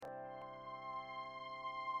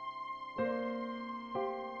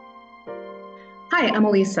Hi, I'm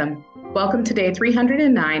Elisa. Welcome to day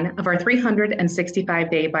 309 of our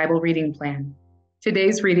 365-day Bible reading plan.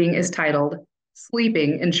 Today's reading is titled,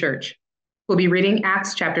 Sleeping in Church. We'll be reading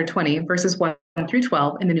Acts chapter 20, verses 1 through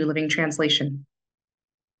 12 in the New Living Translation.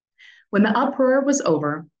 When the uproar was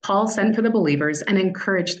over, Paul sent for the believers and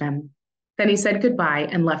encouraged them. Then he said goodbye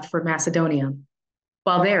and left for Macedonia.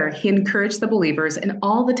 While there, he encouraged the believers in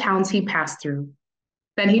all the towns he passed through.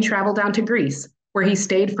 Then he traveled down to Greece, where he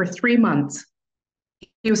stayed for 3 months.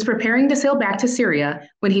 He was preparing to sail back to Syria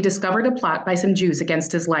when he discovered a plot by some Jews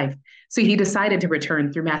against his life, so he decided to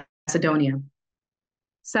return through Macedonia.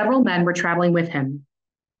 Several men were traveling with him.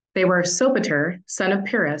 They were Sopater, son of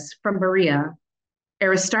Pyrrhus, from Berea,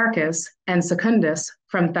 Aristarchus and Secundus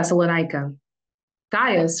from Thessalonica,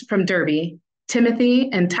 Gaius from Derbe,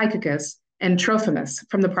 Timothy and Tychicus, and Trophimus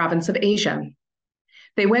from the province of Asia.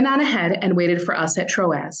 They went on ahead and waited for us at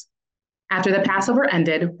Troas. After the Passover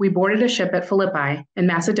ended, we boarded a ship at Philippi in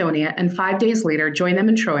Macedonia, and 5 days later joined them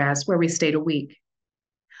in Troas, where we stayed a week.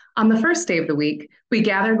 On the first day of the week, we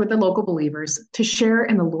gathered with the local believers to share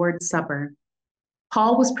in the Lord's Supper.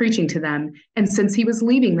 Paul was preaching to them, and since he was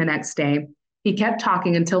leaving the next day, he kept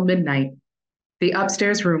talking until midnight. The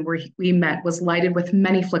upstairs room where we met was lighted with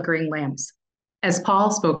many flickering lamps. As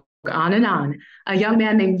Paul spoke on and on, a young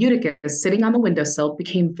man named Eutychus sitting on the windowsill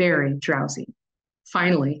became very drowsy.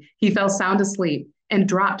 Finally, he fell sound asleep and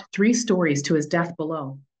dropped 3 stories to his death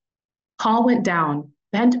below. Paul went down,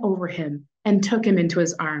 bent over him, and took him into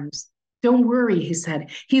his arms. "Don't worry," he said,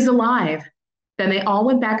 "he's alive." Then they all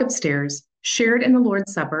went back upstairs, shared in the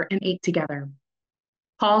Lord's Supper, and ate together.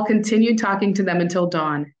 Paul continued talking to them until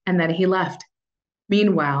dawn, and then he left.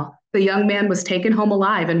 Meanwhile, the young man was taken home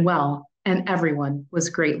alive and well, and everyone was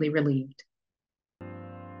greatly relieved.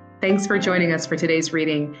 Thanks for joining us for today's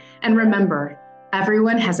reading, and remember,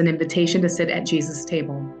 everyone has an invitation to sit at Jesus'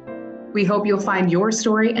 table. We hope you'll find your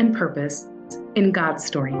story and purpose in God's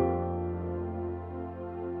story.